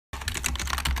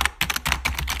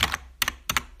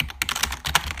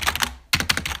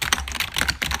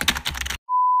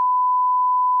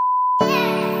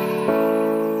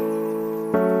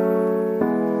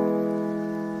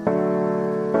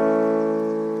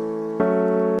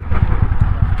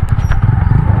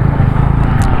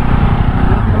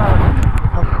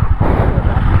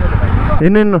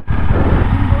हिँड्नु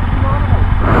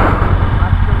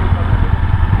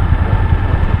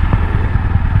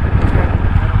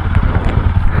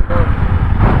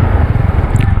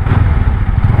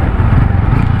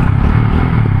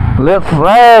left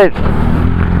right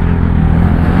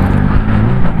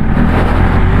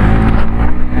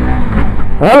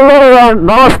hello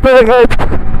नमस्ते guys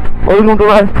welcome to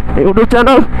my YouTube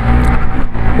channel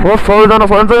हो सबैजना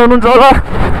सन्चै हुनुहुन्छ होला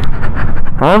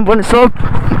हामी पनि सब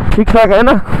ठिकठाक होइन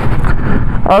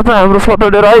अब चाहिँ हाम्रो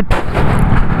सटरडे राइट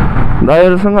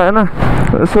दाइहरूसँग होइन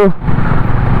यसो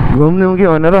घुम्ने कि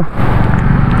भनेर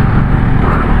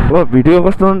हो भिडियो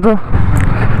कस्तो हुन्छ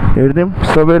हेरिदिउँ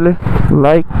सबैले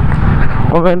लाइक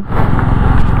कमेन्ट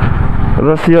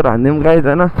र सेयर हानिदिउँ गाइज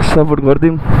होइन सपोर्ट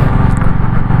गरिदिउँ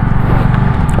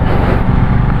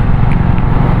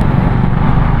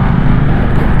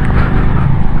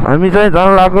हामी चाहिँ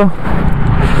जान लागेको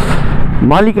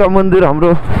मालिका मन्दिर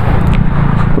हाम्रो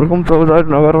रुकुम चौधरी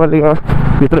नगरपालिका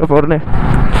भित्र पर्ने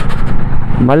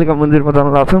मालिका मन्दिरमा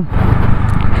जान लाग्छौँ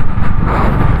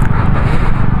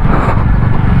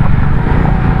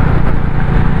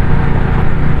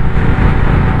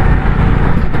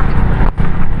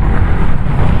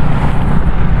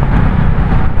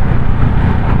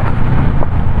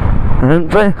हामी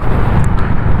चाहिँ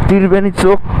त्रिवेणी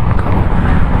चोक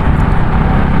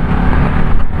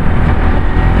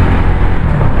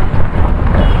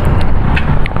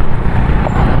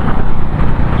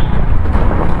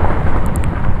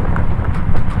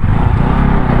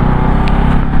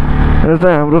यो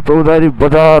चाहिँ हाम्रो चौधरी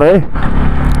बजार है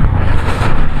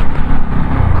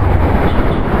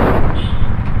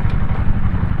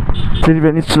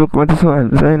त्रिवेणी चोकमा चाहिँ छौँ हामी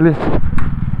चाहिँ अहिले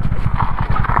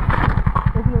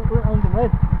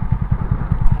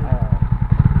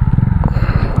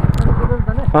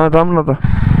जाऊँ न त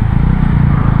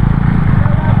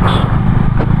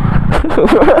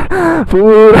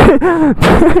पुरै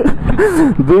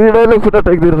दुईवटाले खुट्टा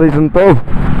टेक्दिएर रहेछ नि त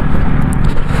हौ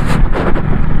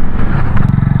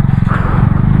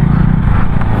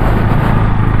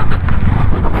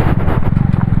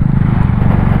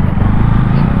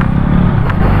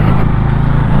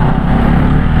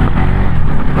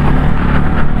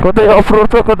कतै अफरोड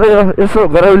छ कतै यसो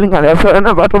गराउलिङ हालेको छ होइन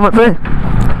बाटोमा चाहिँ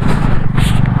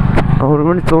हाम्रो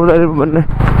पनि चौधरी भन्ने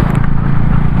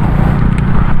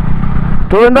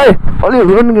टोन दाइ अलि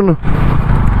हुनु किन्नु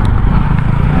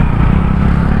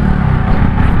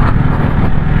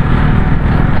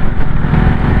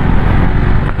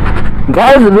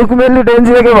गाइस रुकुमेली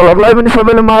डेन्जीको भ्लगलाई पनि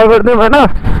सबैले माया गरिदिउँ होइन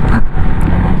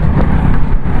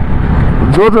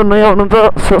जो नयाँ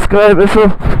हुनुहुन्छ सब्सक्राइब यसो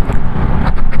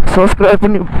सब्सक्राइब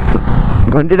पनि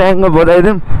घन्टी ड्याङमा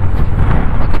बजाइदिउँ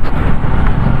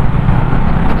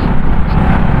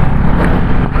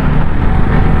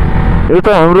यो त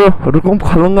हाम्रो रुकुम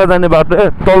खलुङ्गा जाने बाटो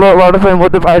तल्लो बाटो चाहिँ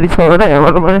मध्य पारी छ होइन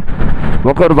यहाँबाट पनि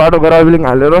भर्खर बाटो गराबिलिङ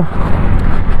हालेर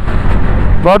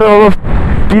बाटो अब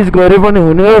पिच गरे पनि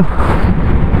हुने हो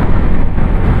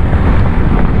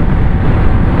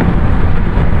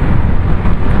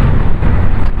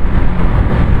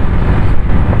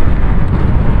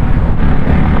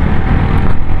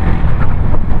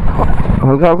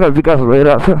हल्का हल्का विकास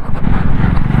भइरहेछ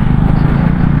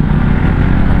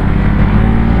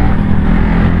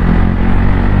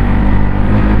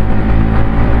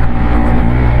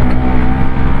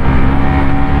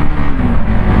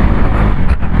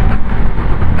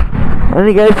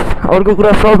अनि गाइस अर्को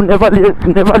कुरा सब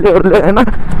नेपालीहरूले होइन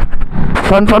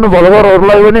सानो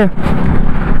भ्लगरहरूलाई पनि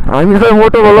हामी चाहिँ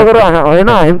मोटो भ्लगर होइन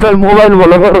हामी चाहिँ मोबाइल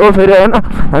भ्लगर हो फेरि होइन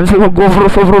हामीसँग गोप्रो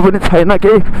सोप्रो पनि छैन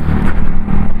केही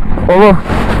अब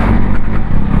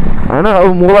होइन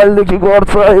अब मोबाइलदेखि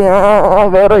गर्छ यहाँ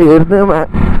गएर हेरिदिउँ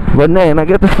भन्ने होइन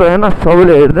क्या त्यस्तो होइन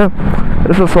सबैले हेरिदिउँ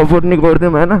यसो सपोर्ट नि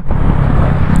गरिदिउँ होइन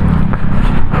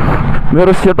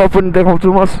मेरो सेटअप पनि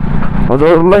देखाउँछु म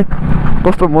हजुरहरूलाई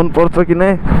कस्तो मन पर्छ कि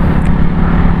नै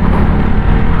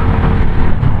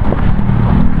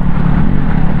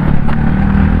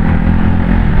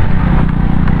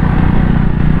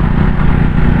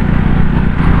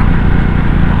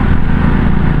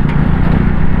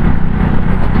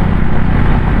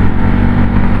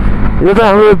यो चाहिँ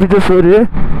हाम्रो विदेश्वरी है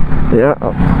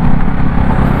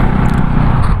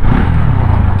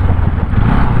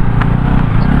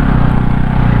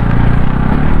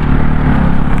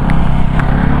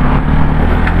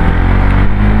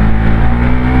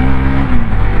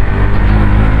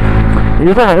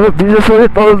यो चाहिँ हाम्रो विदेश्वरी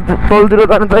तलतिर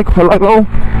जाने चाहिँ खोला गाउँ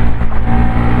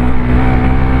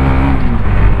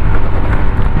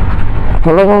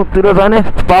खोला गाउँतिर जाने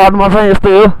पहाडमा चाहिँ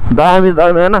यस्तै हो दामी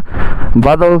दामी होइन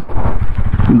बादल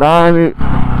दामी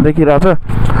देखिरहेको छ।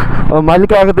 अब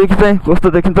मालिकादेखि चाहिँ कस्तो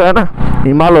देखिन्छ होइन,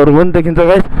 हिमालहरू पनि देखिन्छ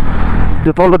गाइस।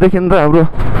 त्यो तल देखिन्छ हाम्रो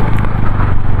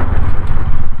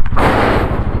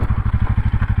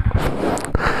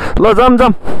ल जाम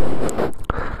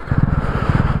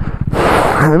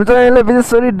हामी चाहिँ अहिले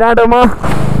विशेषरी डाँडोमा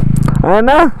होइन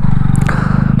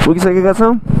पुगिसकेका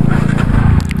छौँ।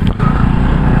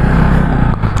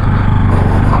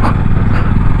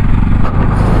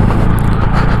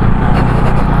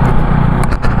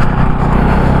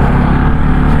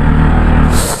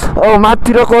 अब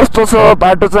माथितिर कस्तो छ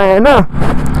बाटो चाहिँ होइन,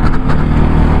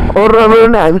 अरू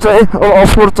नै हामी चाहिँ अब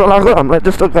अफरोड चलाएको, हामीलाई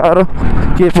त्यस्तो गाह्रो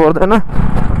केही पर्दैन।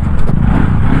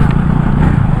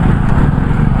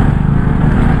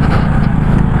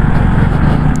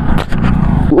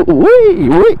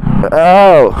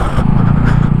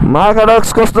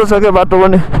 महाकाडक्स कस्तो छ क्या बाटो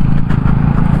पनि।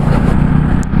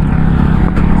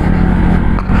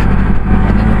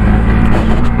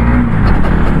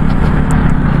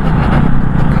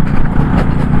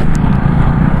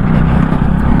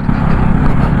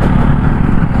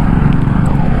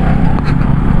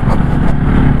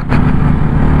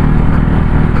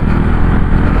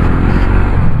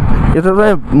 यता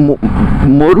चाहिँ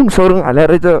मोरुङ सोरुङ हालेर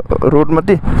रहेछ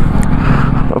रोडमाथि,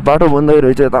 बाटो बन्दै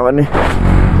रहेछ यता पनि।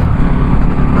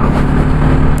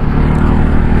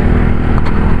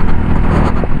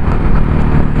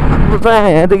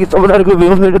 यहाँदेखि चौरजारीको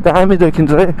भ्यू फेरि दामी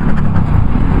देखिन्छ है।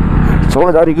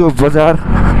 चौरजारीको बजार,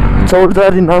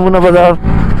 चौरजारी नमुना बजार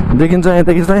देखिन्छ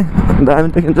यहाँदेखि चाहिँ दामी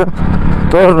देखिन्छ।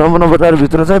 तर नमुना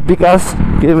बजारभित्र चाहिँ विकास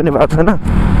केही पनि भएको छैन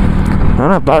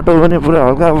होइन, बाटो पनि पुरा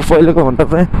हल्का अब पहिलेको भन्दा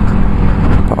चाहिँ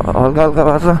हल्का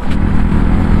भएको छ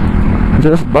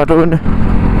जस बाटो पनि।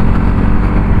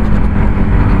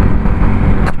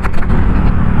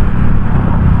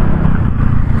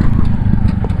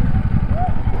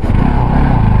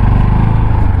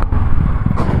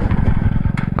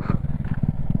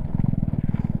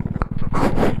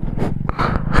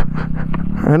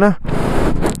 होइन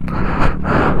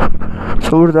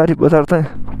चौरजारी बजार चाहिँ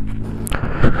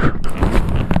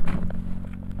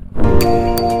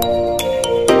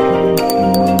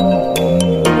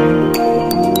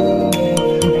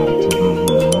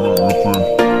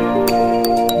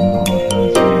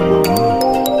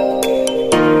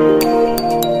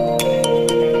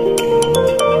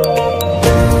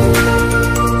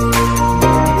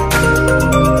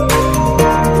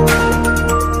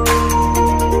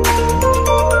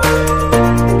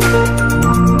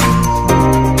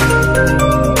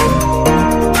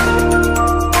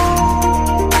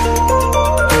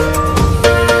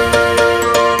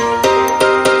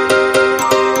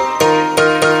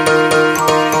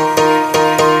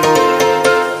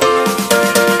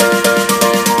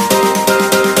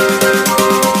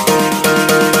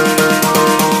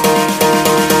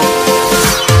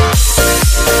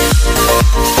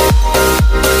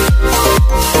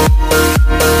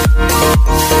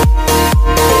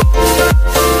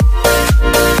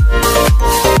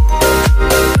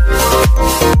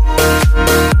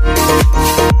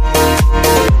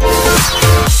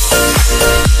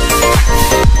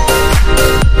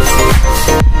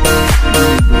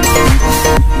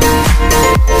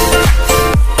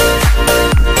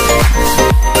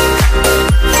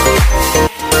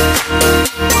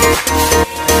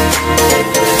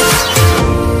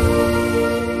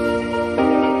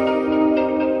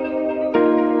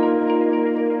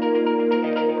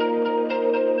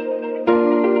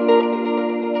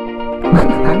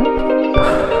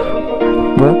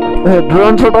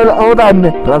ड्रोन शॉट आउँदा हान्ने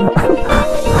जाऊ।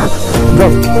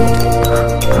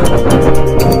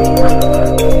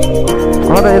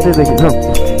 यतैदेखि जाऊ।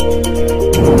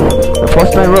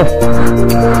 फर्स्ट टाइम हो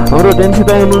हाम्रो डेन्सी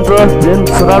दाइ हुनुहुन्छ,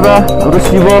 जेन्स राजा हाम्रो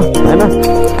शिव होइन,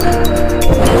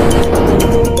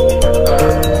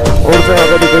 अरू चाहिँ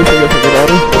अगाडि गइसकेको छ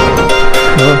केटाहरू।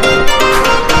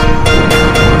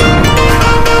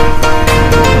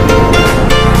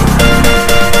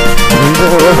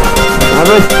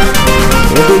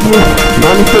 यहाँदेखि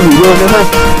मानिसको भिडियो हुनेछ,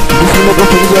 बिस्मिल्लाह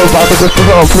कस्तो कि अब बाटो कस्तो छ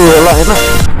अप्ठ्यारो होला होइन।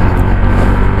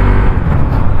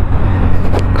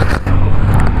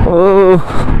 ओ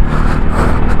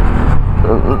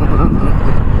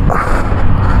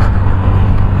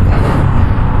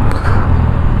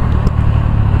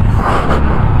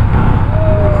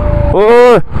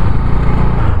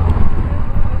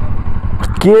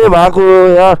के भएको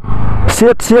यार,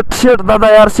 सेट सेट सेट दादा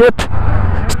यार, सेट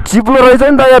चिप्लो रहेछ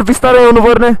नि त यार, बिस्तारै आउनु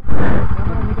पर्ने।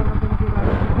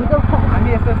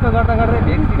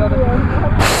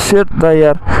 सेट त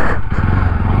यार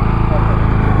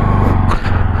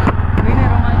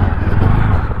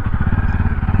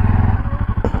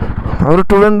हाम्रो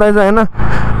टुवेन दाइ चाहिँ होइन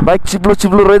बाइक चिप्लो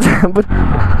चिप्लो रहेछ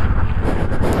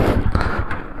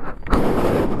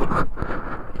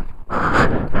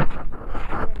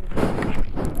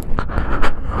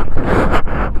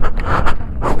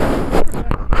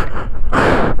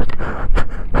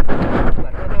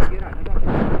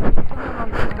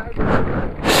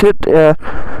सेट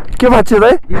के भन्छ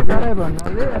दाइ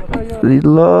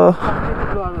ल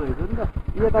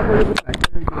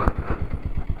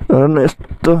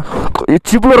यस्तो यो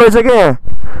चिप्लो रहेछ क्या यहाँ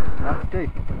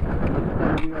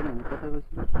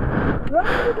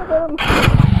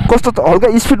कस्तो हल्का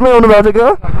स्पिडमै आउनु भएको छ क्या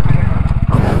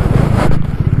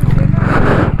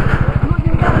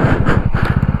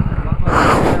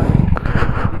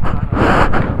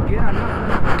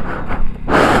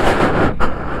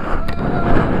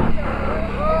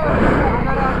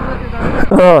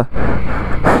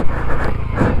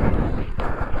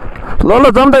ल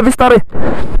ल जाउँ त बिस्तारै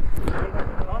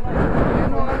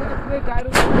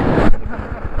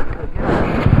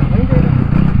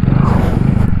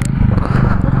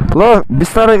ल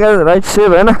बिस्तारै राइट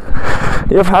सेभ होइन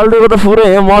यो फालिदिएको त पुरै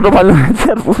यहाँ मोटो फाल्नु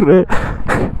पुरै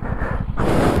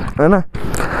होइन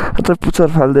त्यो पुच्छर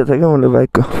फालिदिएको थियो क्या मैले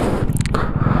बाइकको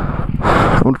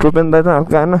टोपेन दाइ त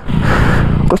हल्का होइन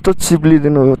कस्तो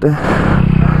चिप्लिदिनु हो त्यहाँ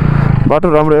बाटो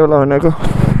राम्रो होला भनेको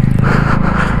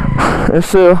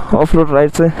यसो अफरोड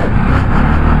राइड चाहिँ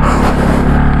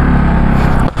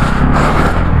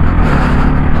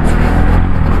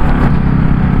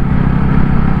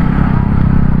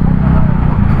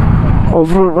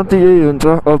अफरोडमा त यही हुन्छ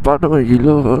अब बाटोमा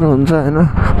हिलोहरू हुन्छ होइन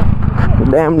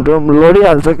ड्याम डम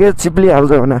लडिहाल्छ के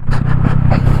चिप्लिहाल्छ भने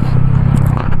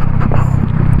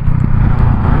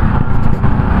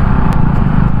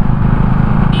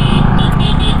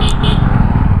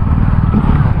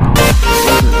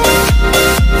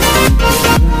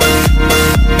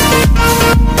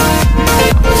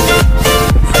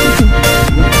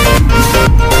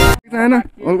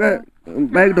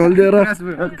बाइक ढल्दिएर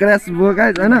क्रास भयो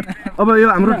गाइज होइन अब यो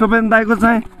हाम्रो टोपेन दाइको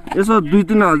चाहिँ यसो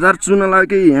 2-3 हजार चुन लाग्यो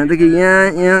कि यहाँदेखि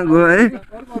यहाँ गयो है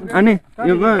अनि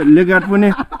यो गयो लेगाट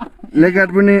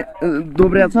पनि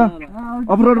दोब्रिया छ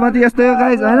अफरोडमा त यस्तै हो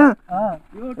गाइज होइन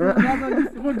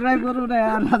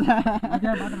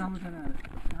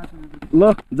ल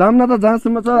जाऊँ न त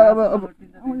जहाँसम्म छ अब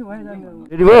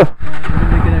रेडी भयो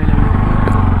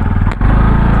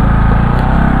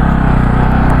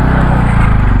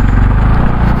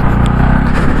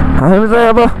हामी चाहिँ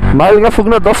अब माइलका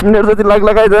पुग्न 10 मिनट जति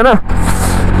लाग्ला गाइज होइन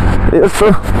यसो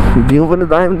भ्यू पनि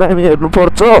दामी दामी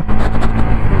हेर्नुपर्छ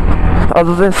आज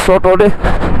चाहिँ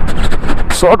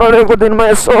सटरडेको दिनमा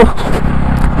यसो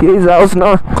यही जाओस् न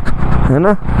होइन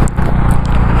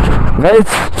गाइज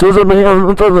जो नयाँ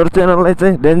आउनु त मेरो च्यानललाई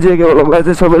चाहिँ डेन्जी व्लगलाई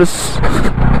चाहिँ सबैले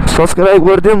सब्सक्राइब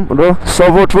गरिदिउँ र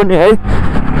सपोर्ट पनि है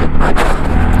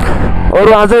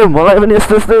अरू अझै मलाई पनि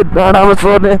यस्तै डाँडामा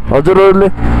चढ्ने हजुरहरूले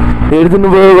हेरिदिनु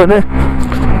भयो भने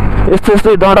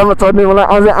यस्तै डाँडामा चढ्ने मलाई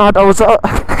अझै आँट आउँछ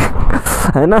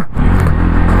होइन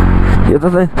यो त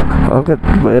चाहिँ हल्का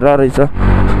भइरहेको रहेछ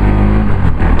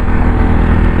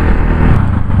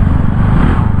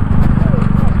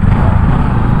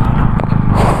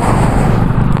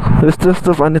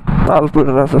यस्तो पानी ताल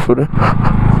परिरहेको छ पुरै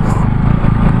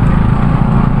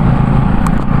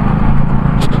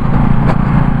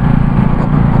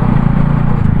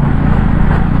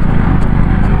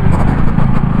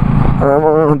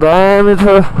दामी छ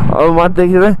अब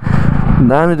माथिदेखि चाहिँ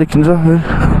दामी देखिन्छ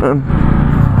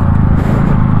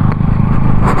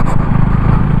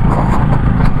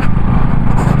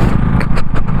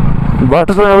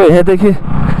बाटो चाहिँ अब यहाँदेखि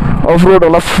अफरोड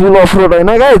होला फुल अफरोड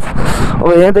होइन गाइज अब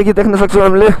यहाँदेखि देख्न सक्छौँ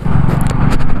हामीले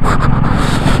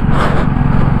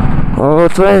अब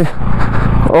चाहिँ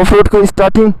अफरोडको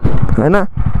स्टार्टिङ होइन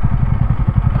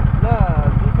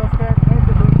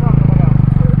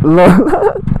ल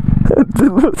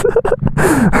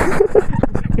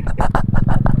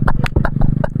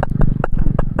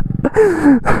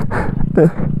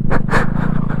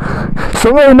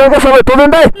सँगै हिँड्नेका सबै टोपेन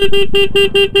दाइ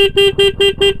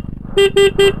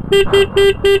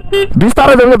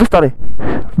बिस्तारै जाउँ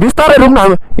बिस्तारै रुक्न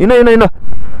हामी हिँड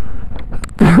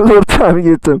लोड्छ हामी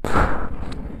हिँड्छौँ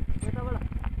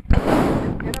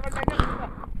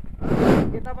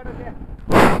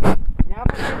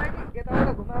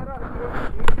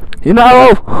हिँड अब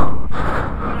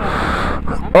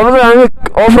चाहिँ हामी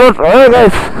अफरोड है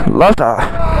गाइस लास्ट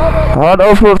हार्ड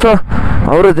अफरोड छ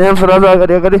हाम्रो जेम्स राजा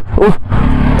अगाडि ओ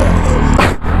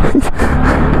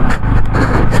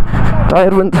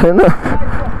टायर पनि छैन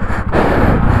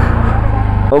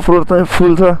अफरोड चाहिँ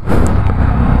फुल छ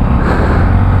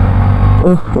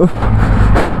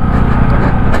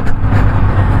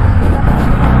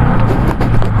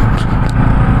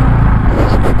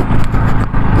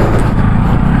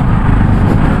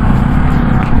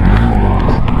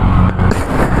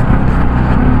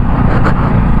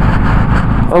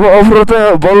अब अफरोड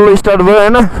चाहिँ बल्ल स्टार्ट भयो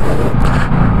होइन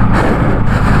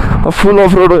फुल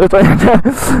अफरोड हो चाहिँ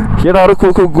केटाहरू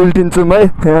को गुल्टिन्छौँ है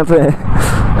यहाँ चाहिँ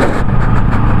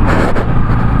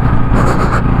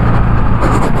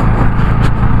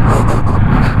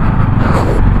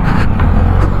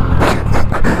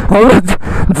हाम्रो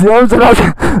जेम्स राजा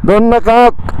धन्न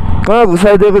कहाँ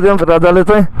घुसाइदिएको जेम्स राजाले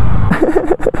चाहिँ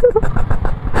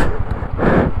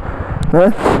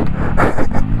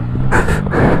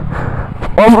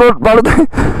अफरोडबाट चाहिँ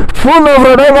फुल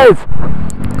अफरोड है गाइस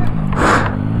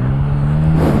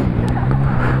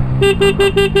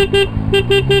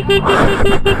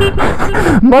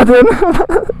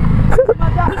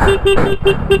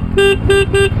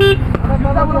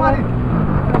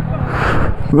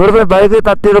मेरो चाहिँ बाइकै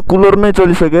तातिर कुलर नै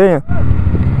चलिसक्यो है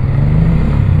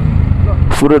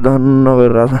पुरै धन्न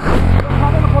गरिरहेको छ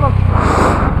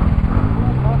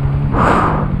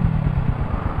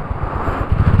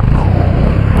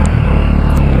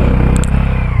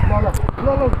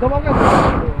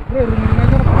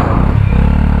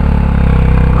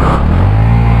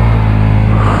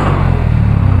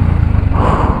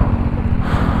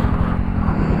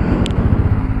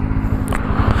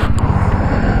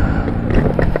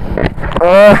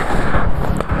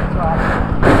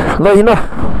ल हिँड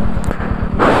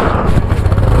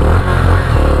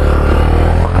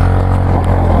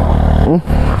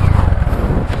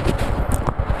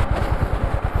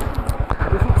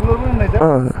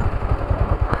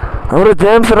हाम्रो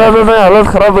जेम्स राजा चाहिँ हालत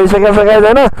खराब भइसकेको छ गाइस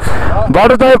होइन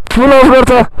बाटो चाहिँ फुल अफरोड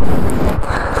छ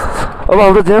अब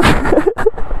हाम्रो जेम्स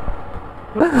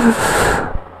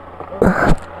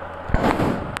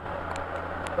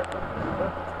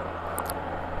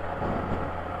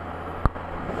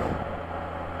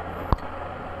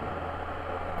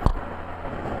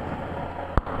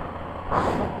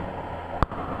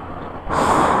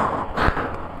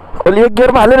अलि एक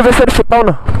गियरमा हालेर बेसरी फुटाउन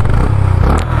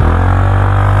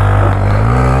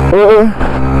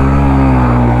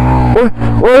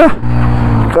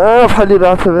कहाँ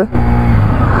फालिरहेको छ बे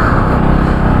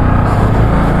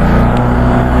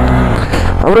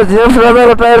हाम्रो जेम्स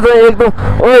राजाको टायर चाहिँ एकदम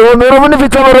ओ मेरो पनि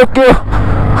बिचमा रोकियो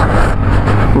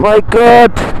माइ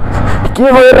गॉड के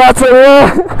भइरहेको छ यो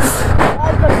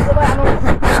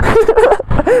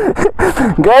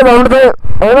गाइस हाम्रो चाहिँ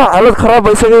होइन हालत खराब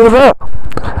भइसकेको छ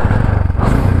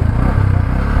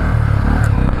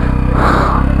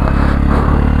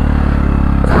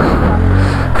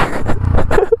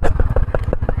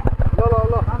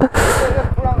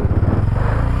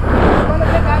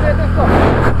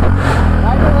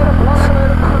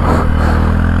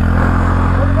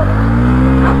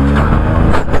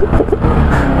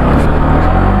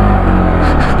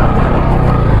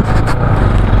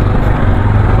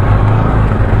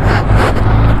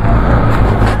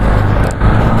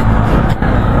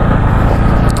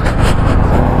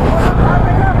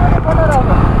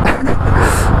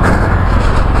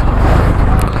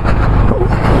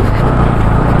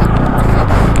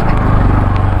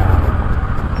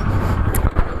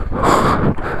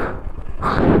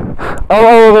अब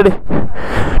अगाडि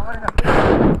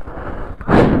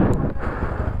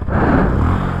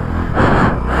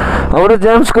हाम्रो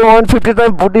जेम्सको 150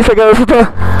 चाहिँ फुटिसकेको छ त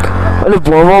अलिक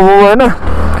भोमो होइन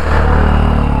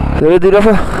धेरै दिइरहेछ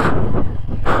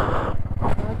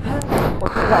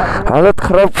हालत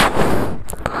खराब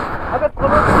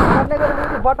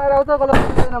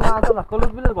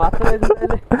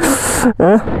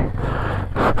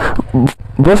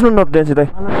बस्नु न डेन्सी दाइ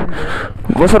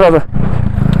बस राजा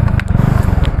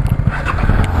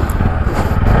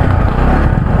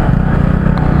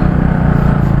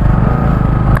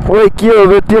ओए के हो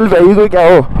बे तेल भइगयो क्या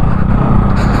हो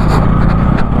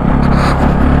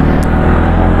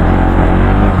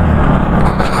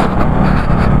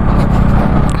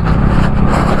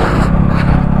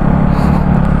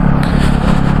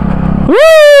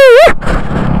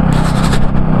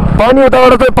पानी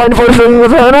उताबाट चाहिँ पानी परिसकेको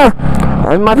छ होइन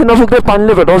हामी माथि नपुग्दै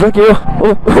पानीले भेटाउँछ के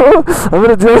हो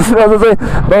हाम्रो जेम्स राजा चाहिँ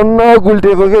धन्न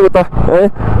गुल्टिएको के उता है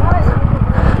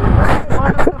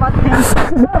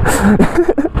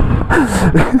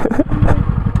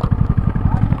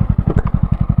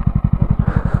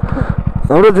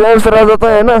हाम्रो जेम्स राजा त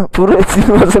होइन पुरै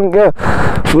चिनमा छन् क्या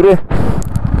पुरै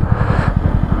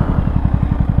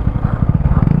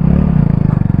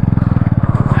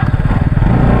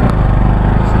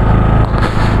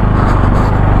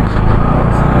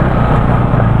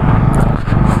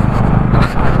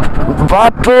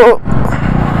बाटो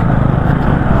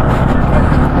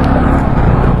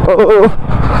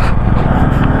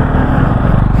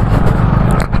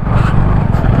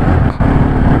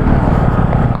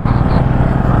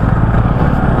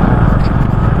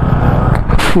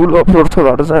फुल अफरोड छ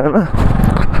बाटो छ हैन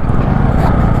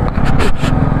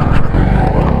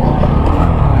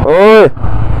ओए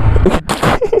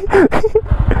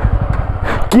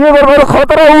के गर्नु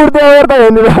खतरा उड्दै आएर त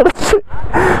हेर्नु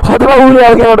खतरा उड्दै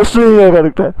आएर केबाट स्विङ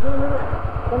गरेको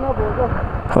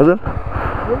हजुर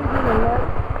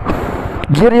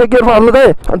गियर एक गियर फाल्नु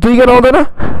त दुई गियर आउँदैन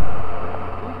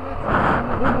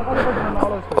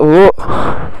हो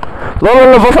ल ल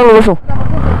ल बसाउनु बसौँ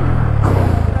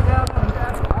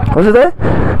हजुर दाइ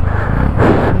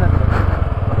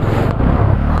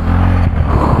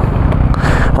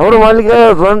हाम्रो मालिका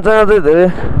भन्छ चाहिँ धेरै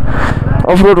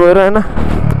अफरोड भएर होइन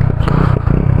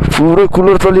पुरै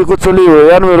कुलर चलिएको चलियो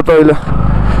यार मेरो त अहिले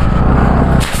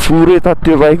पुरै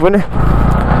तात्यो बाइक पनि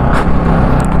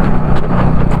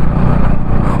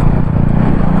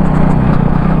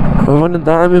भने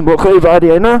दामी मकै बारी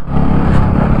होइन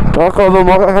टक्क अब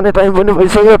मकै खाने टाइम पनि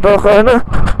भइसक्यो टक्क होइन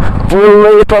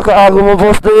पोल्दै टक्क आगोमा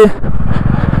बस्दै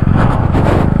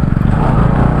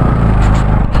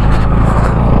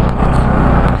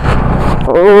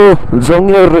ओ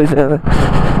जङ्गलहरू रहेछ यहाँ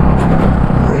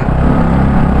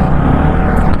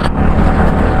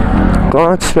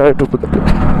कहाँ छिरायो टुप्पो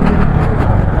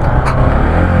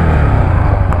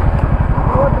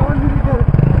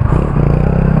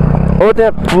हो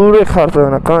त्यहाँ पुरै खर्च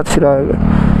होइन कहाँ छिरायो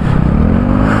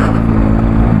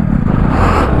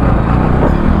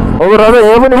अब राजा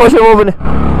यहाँ पनि बस्यो म पनि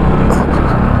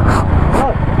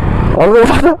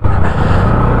हल्का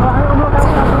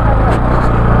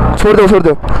छोडिदेऊ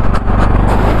छोडिदेऊ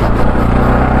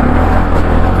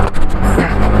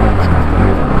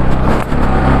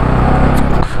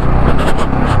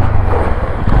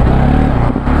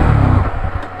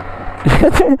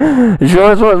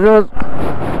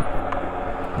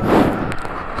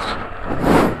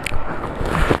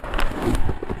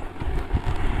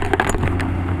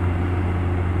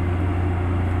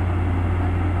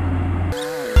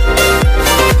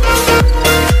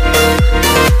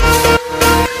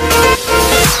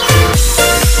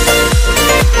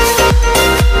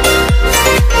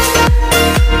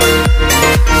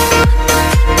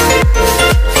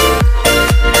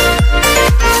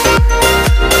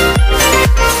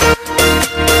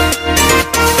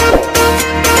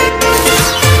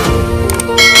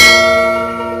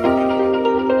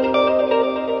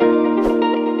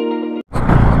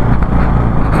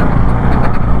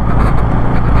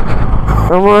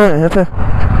यता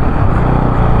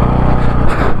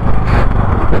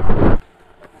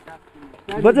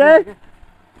बजे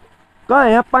कहाँ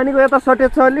यहाँ पानीको यता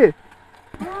सर्टेज छ अलि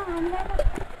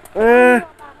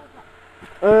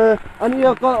अनि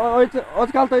यो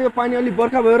आजकल त यो पानी अलि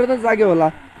बर्खा भएर त जाग्यो होला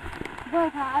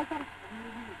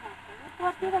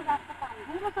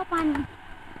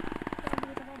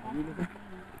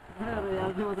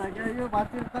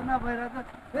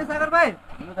सागर भाइ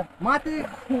माथि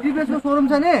टिभीएसको सोरुम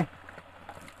छ नि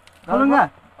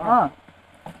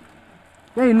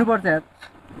त्यही हिँड्नुपर्छ यार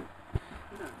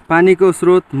पानीको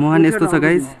स्रोत मुहान यस्तो छ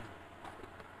गाइज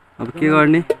अब के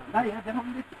गर्ने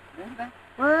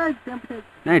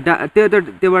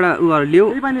त्योबाट उहरू ल्याऊ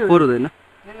फोहोर हुँदैन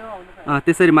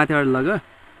त्यसरी माथिबाट लग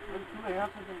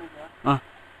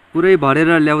पुरै भरेर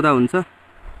ल्याउँदा हुन्छ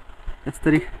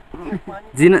यसरी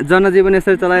जनजीवन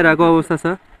यसरी चलाइरहेको अवस्था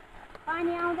छ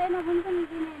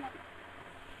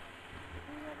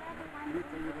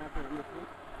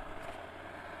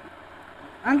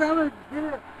अन्त अब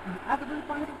आजकल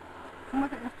पानी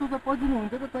यस्तो त पजिनु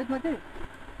हुन्छ त चैतमा चाहिँ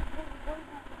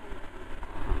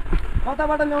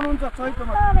कताबाट ल्याउनुहुन्छ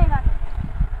चैतमा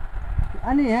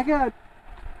अनि यहाँ क्या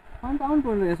पानी त आउनु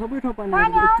पर्दैन सबै ठाउँ पानी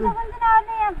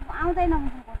आउँदैन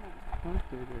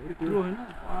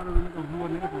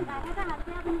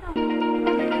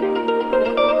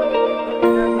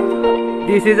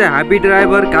this is a happy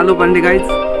driver कालो पाण्डे गाइज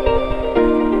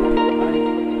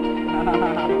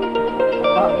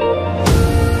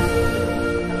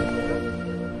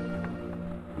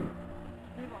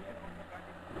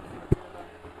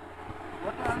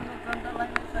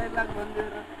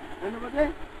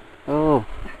Oh,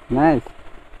 nice.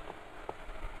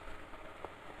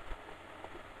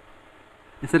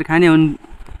 यसरी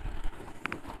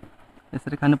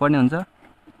खानुपर्ने हुन्छ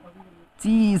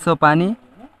चिसो पानी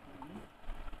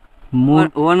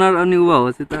ओनर अनि उवा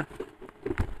होस् त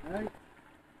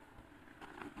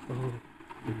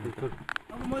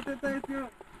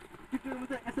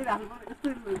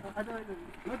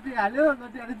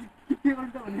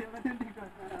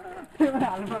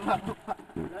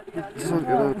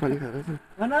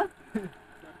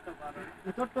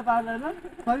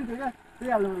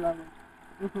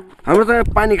हाम्रो त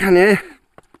पानी खाने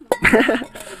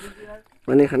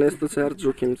पानी खान यस्तो छ यार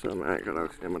जोखिम छ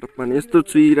यहाँबाट पानी यस्तो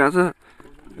चुइरहेछ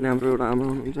अनि हाम्रो एउटा आमा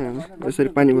हुनुहुन्छ यहाँ यसरी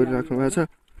पानी भरिराख्नु भएको छ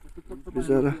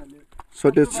बिचरा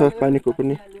सर्टेज छ पानीको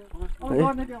पनि है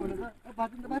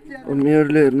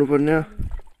मेयरले हेर्नुपर्ने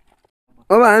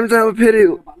अब हामी चाहिँ अब फेरि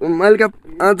मालिका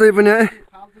अझै पनि है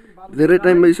धेरै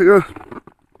टाइम भइसक्यो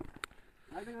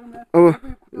अब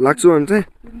लाग्छु हामी चाहिँ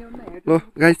ल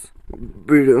गाइस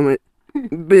भिडियोमा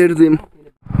भेट्दिउँ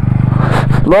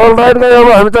ल राइट गयो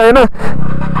अब हामी चाहिँ होइन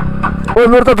ओ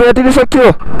मेरो त ब्याट्री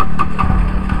सकियो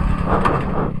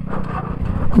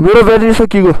मेरो ब्याट्री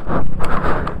सकिएको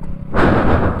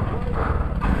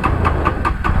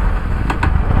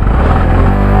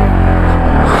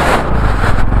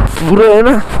पुरै होइन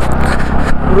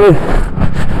पुरै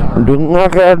ढुङ्गा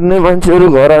काट्ने मान्छेहरू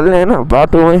घर हाल्ने होइन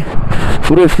बाटोमै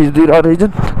पुरै फिजिदिरहेको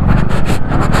रहेछन्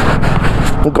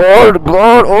God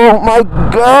God oh my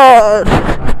God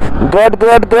God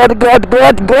God God God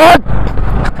God God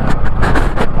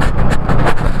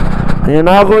यहाँ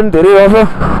नआएको पनि धेरै भएको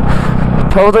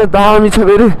ठाउँ चाहिँ दामी छ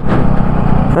फेरि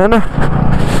होइन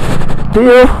त्यही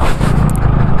हो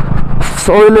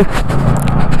सबैले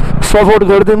सपोर्ट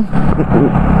गरिदिउँ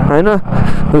होइन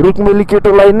रुक्मेली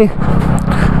केटोलाई नि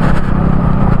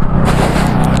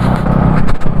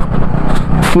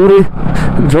पुरै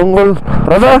जङ्गल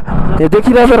राजा यहाँ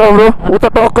देखिरहेछ राम्रो उता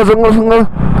टक्क जङ्गल सङ्गल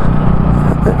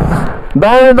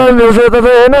दामी दामी भ्यू छ यता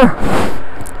चाहिँ होइन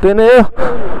त्यही नै हो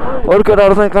अरू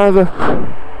केटाहरू चाहिँ कहाँ गयो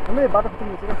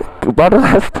बाटो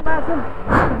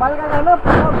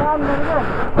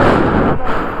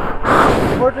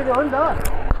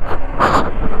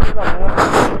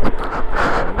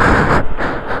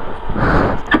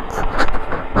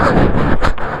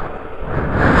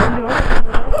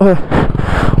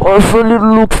असली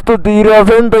लुक्स त दिइरहेको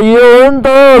छ नि त यो हो नि त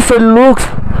असली लुक्स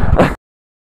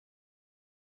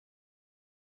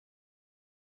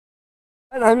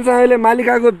हामी चाहिँ अहिले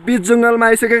मालिकाको बीच जङ्गलमा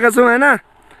आइसकेका छौँ होइन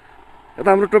यता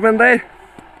हाम्रो टोपेन दाइ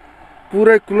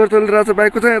पुरै कुलर चलिरहेको छ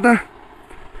बाइकको चाहिँ यता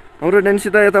हाम्रो ड्यान्सी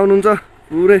दाइ यता हुनुहुन्छ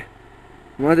पुरै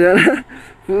मजा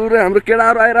पुरै हाम्रो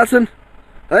केटाहरू आइरहेछन्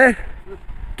है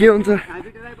के हुन्छ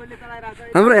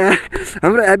हाम्रो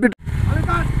ह्याबिट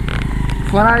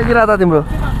फोन आइदिरहेको त तिम्रो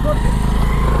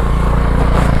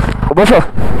बस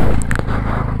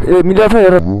ए मिलेको छ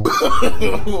हेर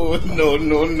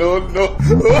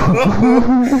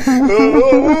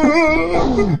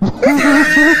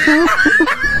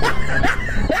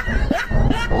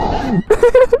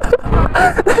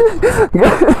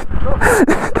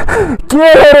के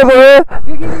गरेको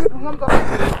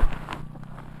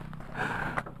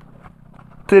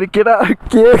तेरि केटा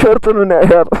के गर्छन् नि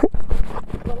यार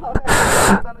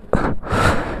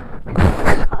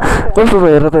कस्तो छ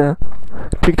हेर त यहाँ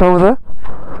ठिक ठाउँमा छ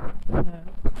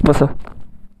बस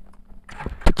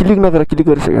क्लिक नगर क्लिक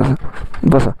गरिसकेको छ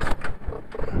बस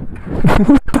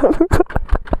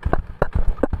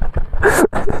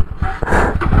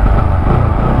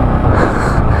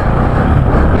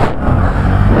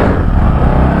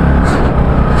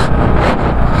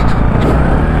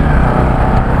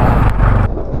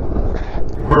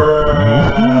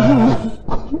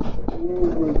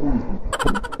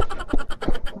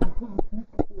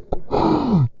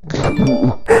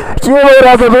के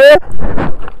भइरहेछ बे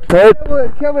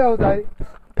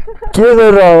के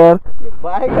गरिरह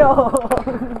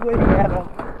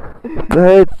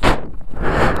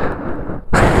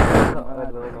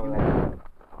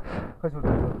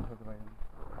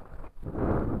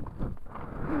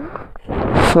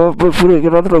सबै पुरै के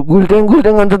मात्र गुल्ट्याङ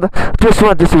गुल्ट्याङ भन्छ त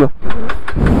त्यसमा त्यसो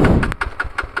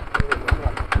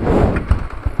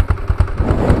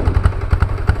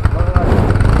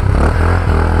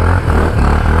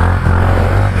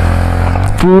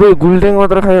पुरै गुल्ट्याङ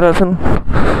मात्र खाइरहेछन्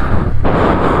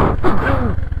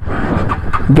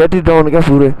ब्याट्री डाउन क्या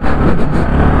पुरै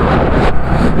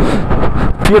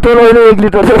पेट्रोल अहिले 1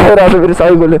 लिटर चाहिँ खाइरहेको छ फेरि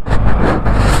साइकोले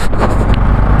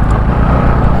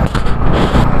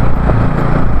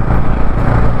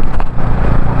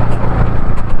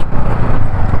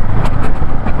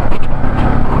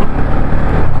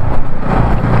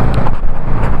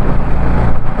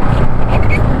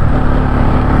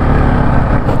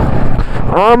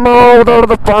आमा उताबाट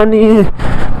त पानी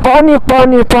पानी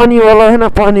पानी पानी होला होइन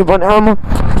पानी पानी आमा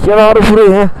केटाहरू पुरै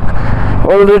यहाँ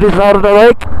अलरेडी 4वटा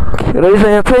बाइक रहेछ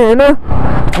यहाँ चाहिँ होइन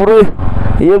पुरै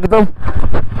एकदम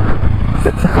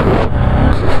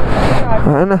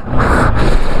होइन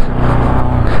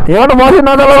यहाँबाट माथि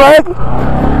नजाला बाइक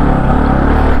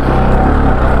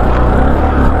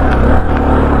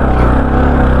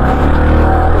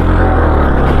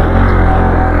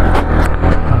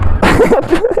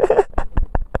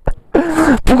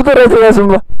पुग्दो रहेछ यहाँ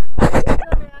सुम्बा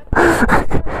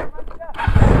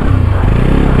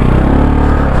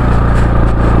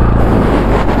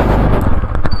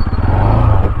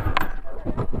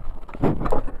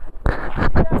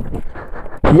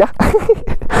या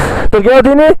तो क्या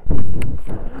दिने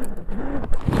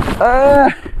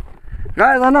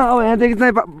गाई जान अब यहाँदेखि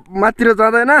चाहिँ माथितिर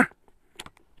जाँदैन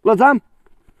ल जाम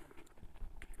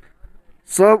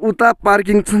सब उता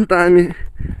पार्किङ छ नि त हामी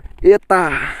यता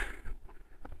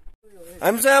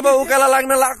हामी चाहिँ अब उकालो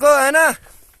लाग्न लाग्यो हैन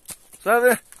सब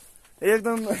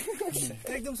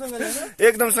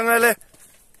एकदम सँगले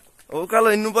उकालो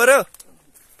हिँड्नु पर्यो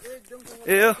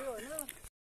ए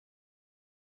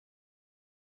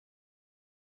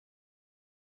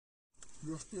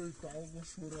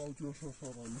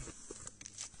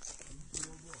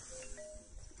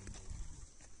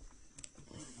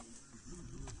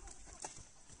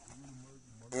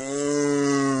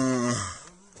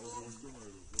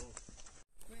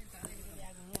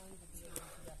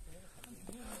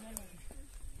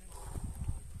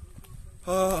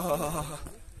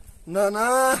हो ना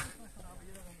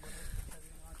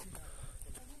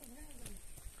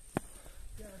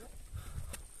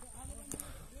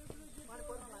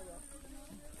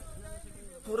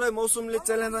पुरै मौसमले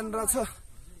चल्यान रहेछ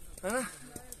हैन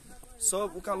सब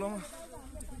उकालोमा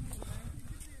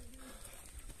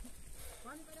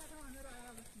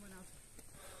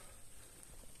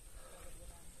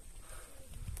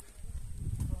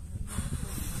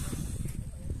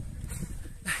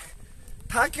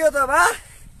थाक्यो त बा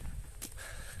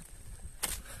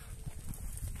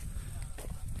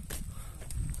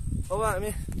अब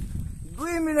हामी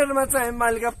 2 मिनेटमा चाहिँ हामी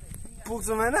मालिका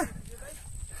पुग्छौँ हैन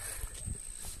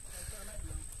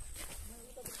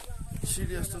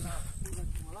सिडी जस्तो छ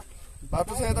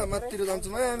बाटो चाहिँ यता माथितिर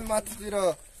जान्छौँ है हामी माथितिर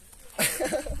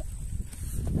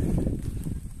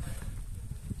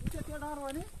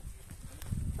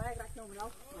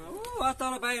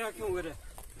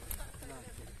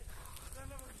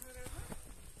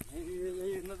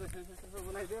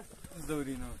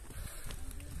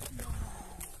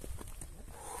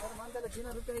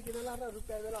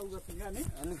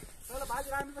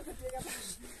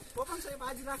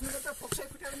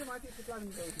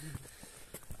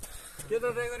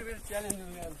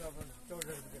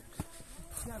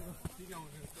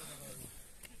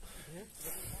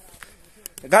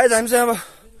गाइज हामी चाहिँ अब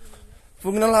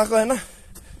पुग्न लाग्यो हैन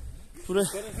पुरै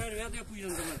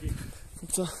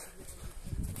पुग्छ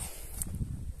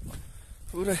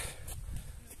पुरै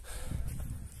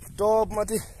टप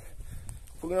माथि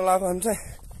पुग्न लाग्यो हामी चाहिँ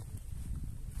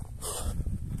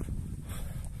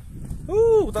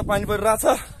उता पानी परिरहेछ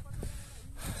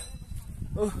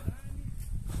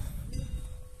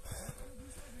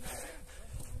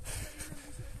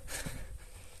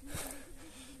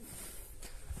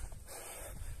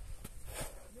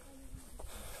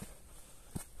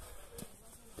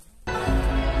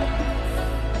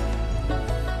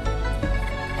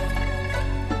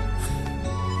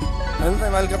हामी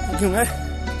चाहिँ मालिका पुग्यौँ है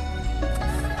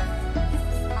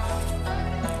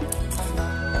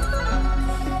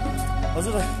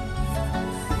हजुर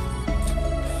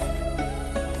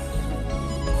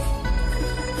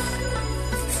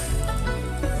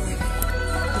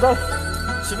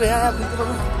छिटो यहाँ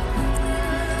पुग्नु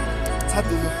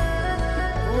छाती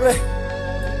पुरै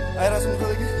आइरहेको छु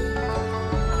कि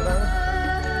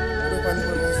पुरै पानी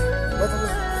परिरहेको छ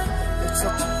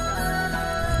एकसाथ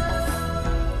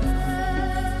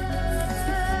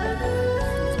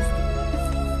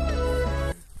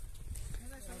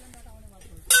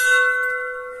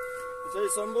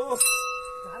शम्भु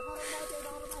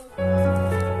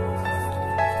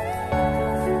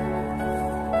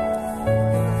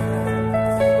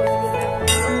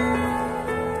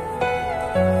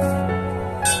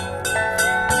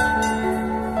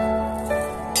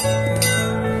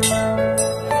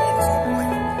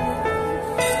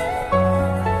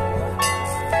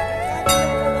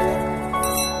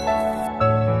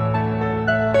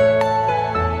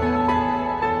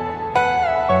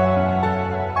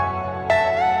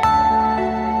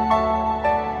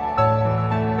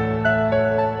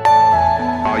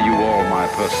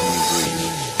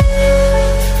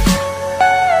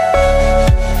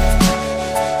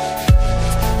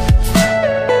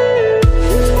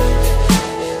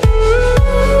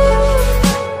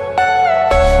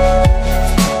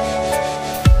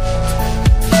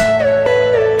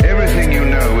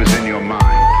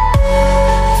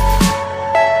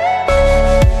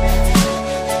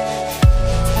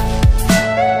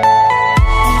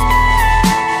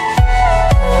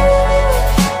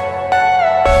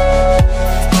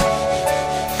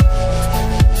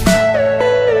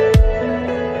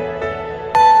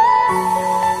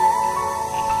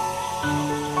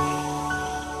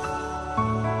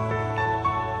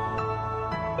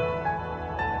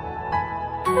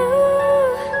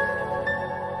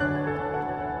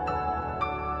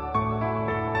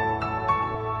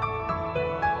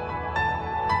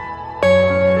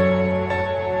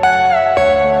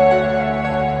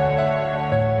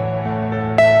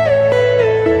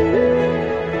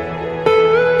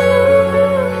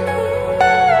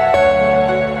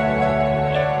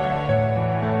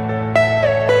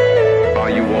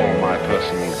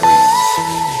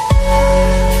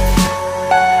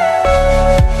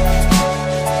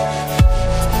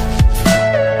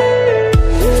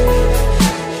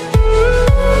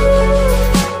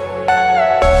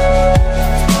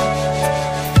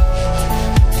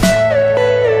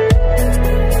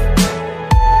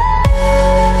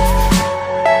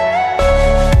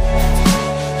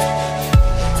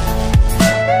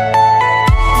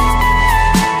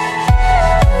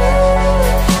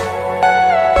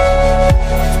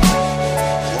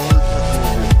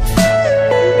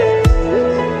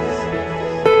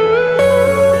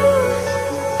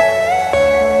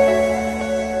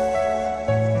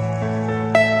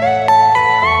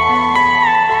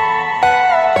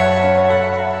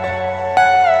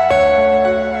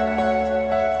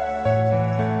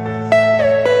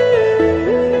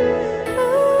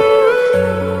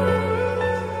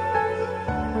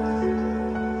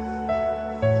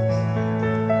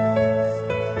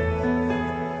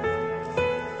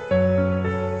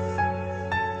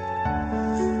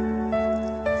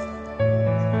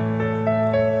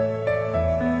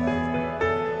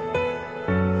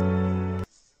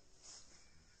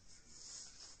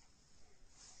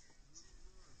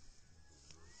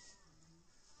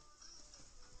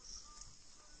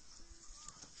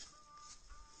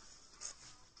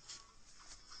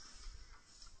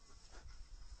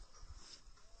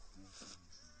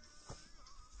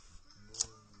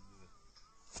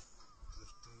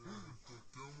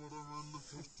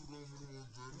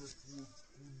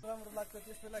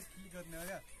त्यस बेला क्लिक गर्ने हो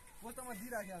क्या पोस्टमा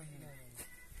दिइराख्यो हामी